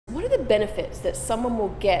are the benefits that someone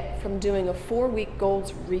will get from doing a 4-week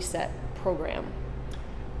goals reset program?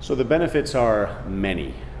 So the benefits are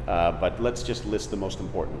many, but let's just list the most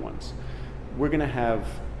important ones. We're going to have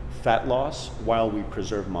fat loss while we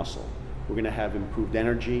preserve muscle. We're going to have improved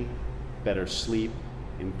energy, better sleep,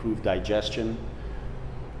 improved digestion.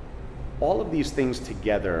 All of these things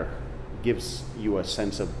together gives you a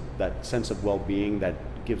sense of well-being that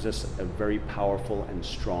gives us a very powerful and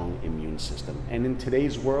strong immune system. And in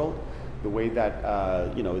today's world, the way that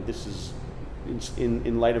this is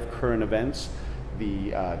in light of current events,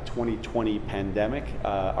 the 2020 pandemic,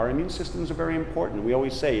 our immune systems are very important. We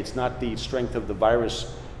always say it's not the strength of the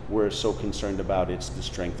virus we're so concerned about, it's the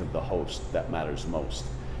strength of the host that matters most.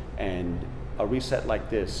 And a reset like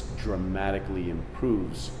this dramatically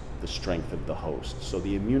improves the strength of the host. So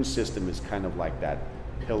the immune system is kind of like that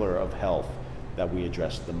pillar of health that we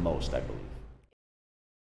address the most, I believe.